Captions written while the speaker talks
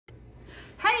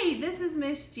Hey, this is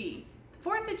Miss G.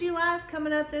 4th of July is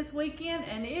coming up this weekend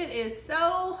and it is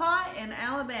so hot in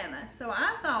Alabama. So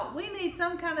I thought we need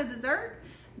some kind of dessert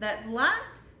that's light,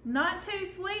 not too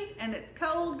sweet, and it's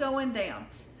cold going down.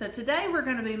 So today we're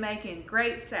going to be making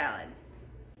grape salad.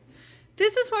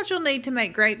 This is what you'll need to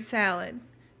make grape salad.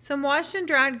 Some washed and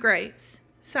dried grapes,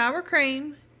 sour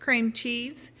cream, cream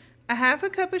cheese, a half a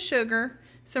cup of sugar,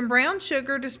 some brown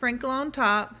sugar to sprinkle on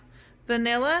top,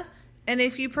 vanilla, and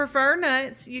if you prefer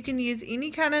nuts, you can use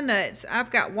any kind of nuts. I've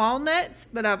got walnuts,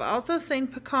 but I've also seen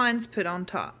pecans put on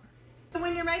top. So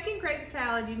when you're making grape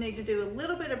salad, you need to do a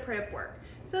little bit of prep work.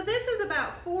 So this is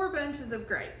about 4 bunches of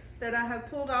grapes that I have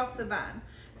pulled off the vine.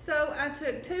 So I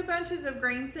took 2 bunches of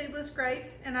green seedless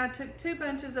grapes and I took 2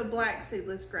 bunches of black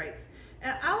seedless grapes.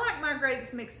 And I like my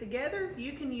grapes mixed together.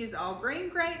 You can use all green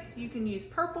grapes, you can use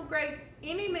purple grapes,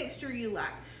 any mixture you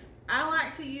like. I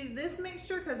like to use this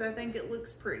mixture because I think it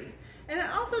looks pretty. And it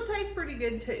also tastes pretty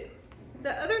good too.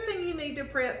 The other thing you need to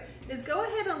prep is go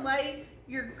ahead and lay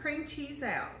your cream cheese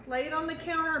out. Lay it on the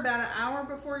counter about an hour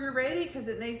before you're ready because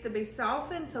it needs to be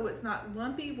softened so it's not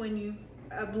lumpy when you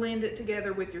blend it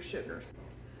together with your sugars.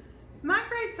 My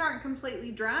grapes aren't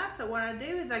completely dry, so what I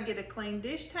do is I get a clean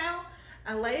dish towel,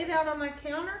 I lay it out on my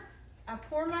counter, I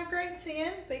pour my grapes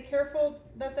in, be careful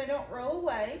that they don't roll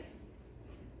away.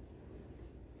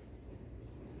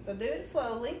 So do it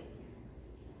slowly.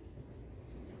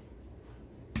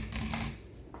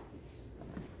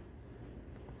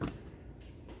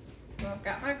 So I've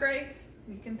got my grapes.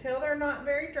 You can tell they're not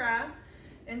very dry.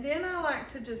 And then I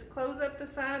like to just close up the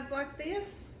sides like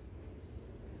this.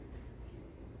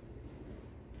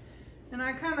 And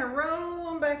I kind of roll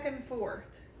them back and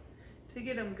forth to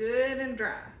get them good and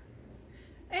dry.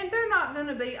 And they're not going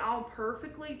to be all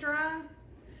perfectly dry,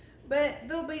 but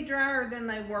they'll be drier than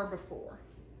they were before.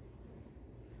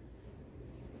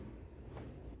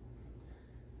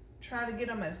 Try to get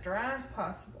them as dry as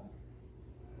possible.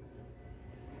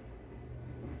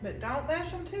 But don't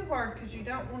mash them too hard because you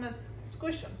don't want to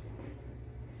squish them.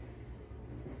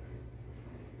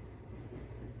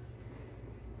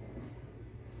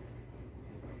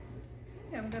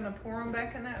 Okay, I'm going to pour them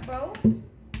back in that bowl.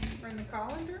 Bring the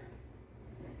colander.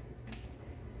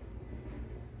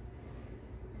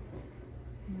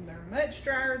 And they're much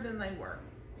drier than they were.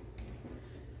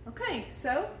 Okay,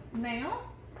 so now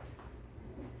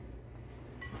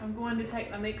I'm going to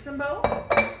take my mixing bowl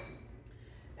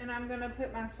and I'm going to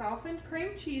put my softened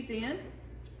cream cheese in.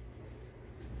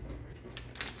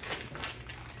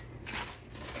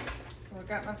 So I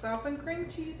got my softened cream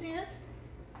cheese in.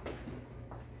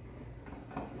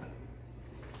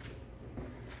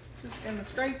 Just going to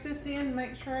scrape this in,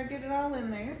 make sure I get it all in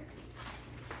there.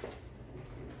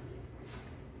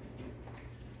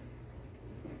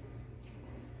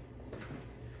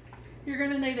 You're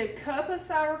going to need a cup of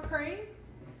sour cream.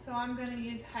 So I'm going to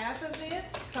use half of this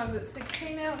because it's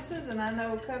 16 ounces and I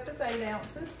know a cup is 8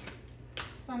 ounces.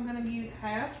 So I'm going to use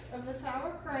half of the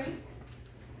sour cream.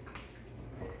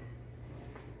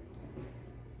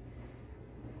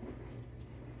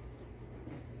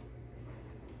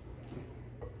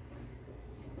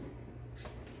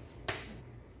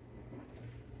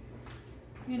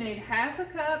 You need half a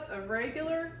cup of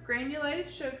regular granulated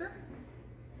sugar.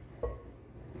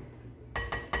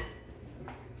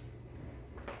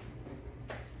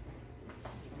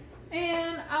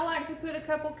 And I like to put a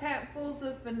couple capfuls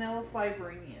of vanilla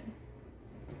flavoring in.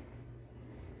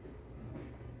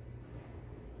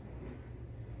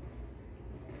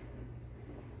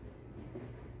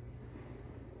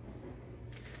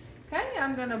 Okay,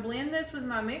 I'm going to blend this with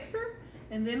my mixer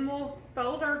and then we'll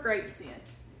fold our grapes in.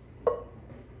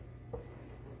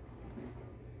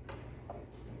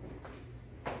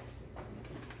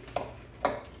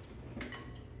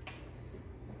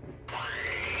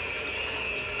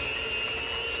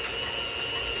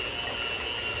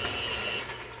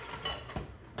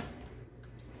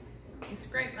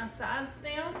 Scrape my sides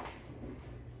down.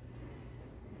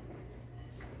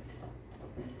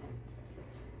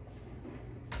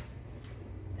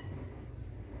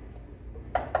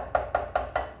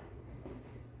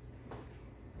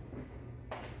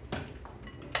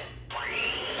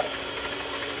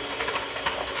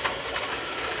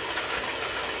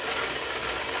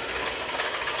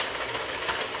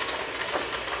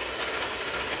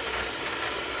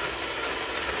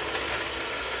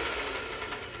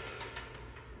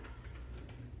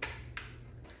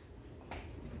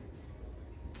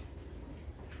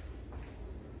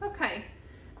 Okay,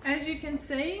 as you can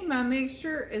see, my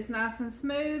mixture is nice and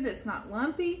smooth, it's not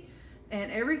lumpy,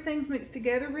 and everything's mixed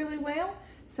together really well.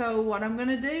 So what I'm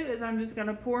gonna do is I'm just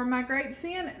gonna pour my grapes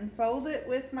in and fold it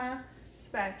with my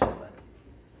spatula.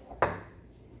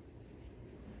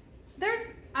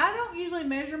 usually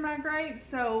measure my grapes,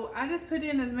 so I just put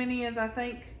in as many as I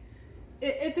think.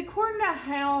 It's according to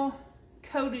how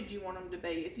coated you want them to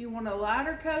be. If you want a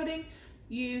lighter coating,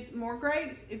 use more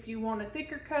grapes. If you want a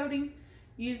thicker coating,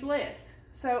 use less.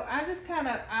 So I just kind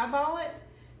of eyeball it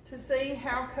to see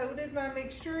how coated my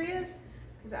mixture is,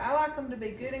 because I like them to be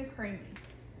good and creamy.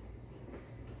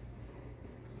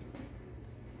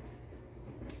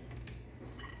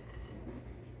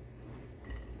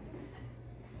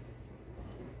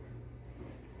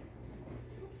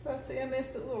 So I see I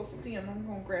missed a little stem. I'm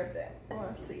going to grab that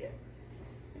while I see it.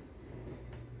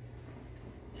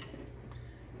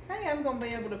 Okay, I'm going to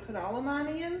be able to put all of mine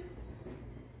in.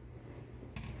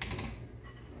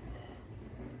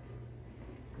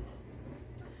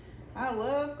 I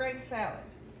love grape salad.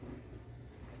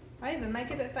 I even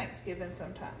make it at Thanksgiving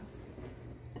sometimes.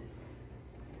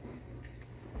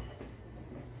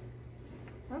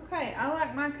 Okay, I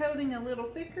like my coating a little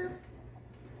thicker.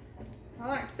 I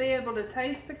like to be able to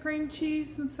taste the cream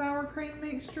cheese and sour cream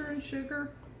mixture and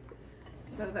sugar.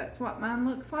 So that's what mine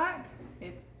looks like.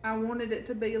 If I wanted it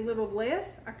to be a little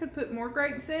less, I could put more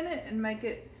grapes in it and make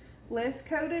it less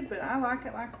coated, but I like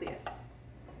it like this.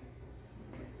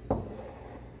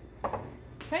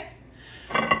 Okay.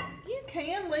 You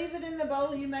can leave it in the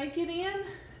bowl you make it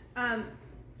in.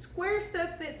 Square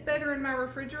stuff fits better in my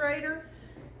refrigerator,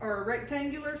 or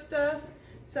rectangular stuff.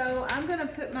 So I'm going to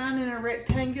put mine in a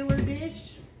rectangular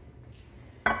dish.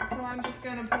 So I'm just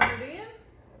going to put it in.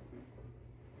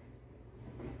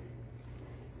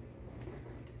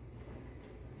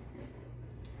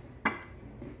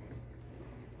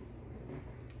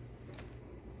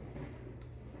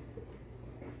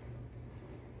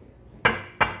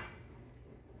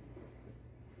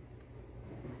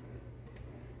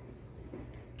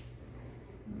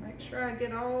 Make sure I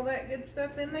get all that good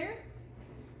stuff in there.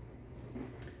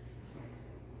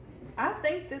 I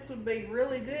think this would be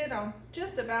really good on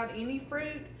just about any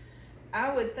fruit.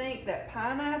 I would think that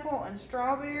pineapple and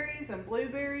strawberries and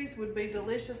blueberries would be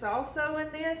delicious also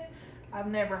in this. I've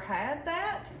never had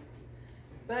that,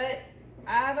 but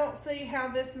I don't see how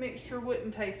this mixture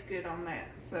wouldn't taste good on that.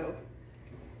 So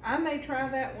I may try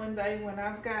that one day when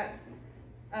I've got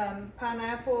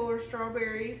pineapple or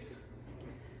strawberries.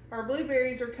 Our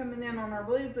blueberries are coming in on our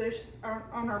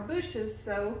on our bushes,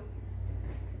 so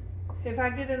if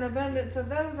I get an abundance of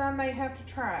those, I may have to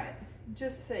try it.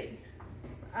 Just see.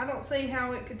 I don't see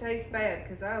how it could taste bad,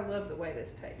 because I love the way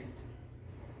this tastes.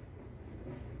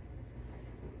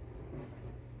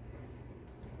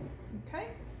 Okay.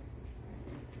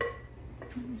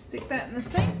 Let me stick that in the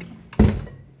sink.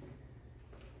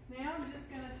 Now I'm just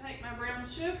going to take my brown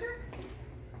sugar,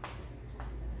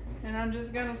 and I'm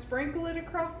just going to sprinkle it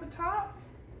across the top.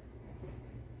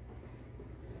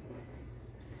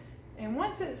 And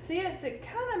once it sits, it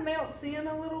kind of melts in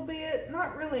a little bit.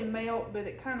 Not really melt, but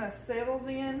it kind of settles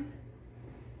in.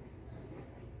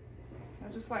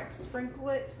 I just like to sprinkle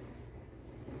it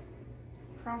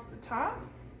across the top.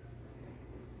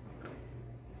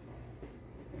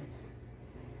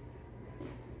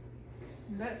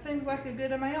 And that seems like a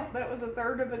good amount. That was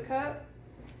 1/3 of a cup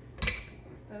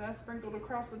that I sprinkled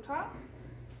across the top.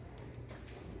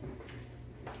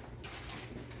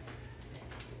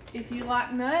 If you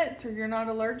like nuts or you're not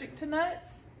allergic to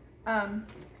nuts,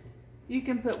 you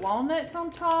can put walnuts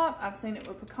on top. I've seen it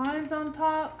with pecans on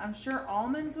top. I'm sure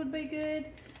almonds would be good.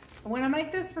 When I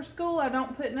make this for school, I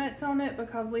don't put nuts on it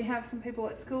because we have some people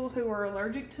at school who are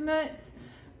allergic to nuts.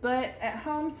 But at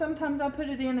home, sometimes I put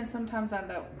it in and sometimes I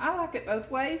don't. I like it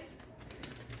both ways.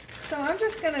 So I'm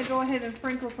just going to go ahead and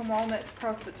sprinkle some walnuts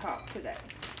across the top today.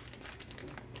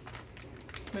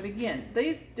 But again,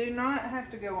 these do not have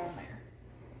to go on there.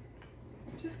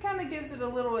 Just kind of gives it a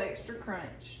little extra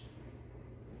crunch.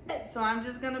 So I'm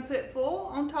just going to put full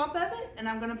on top of it, and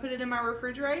I'm going to put it in my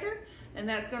refrigerator, and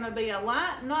that's going to be a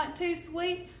light, not too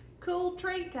sweet, cool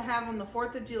treat to have on the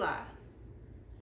 4th of July.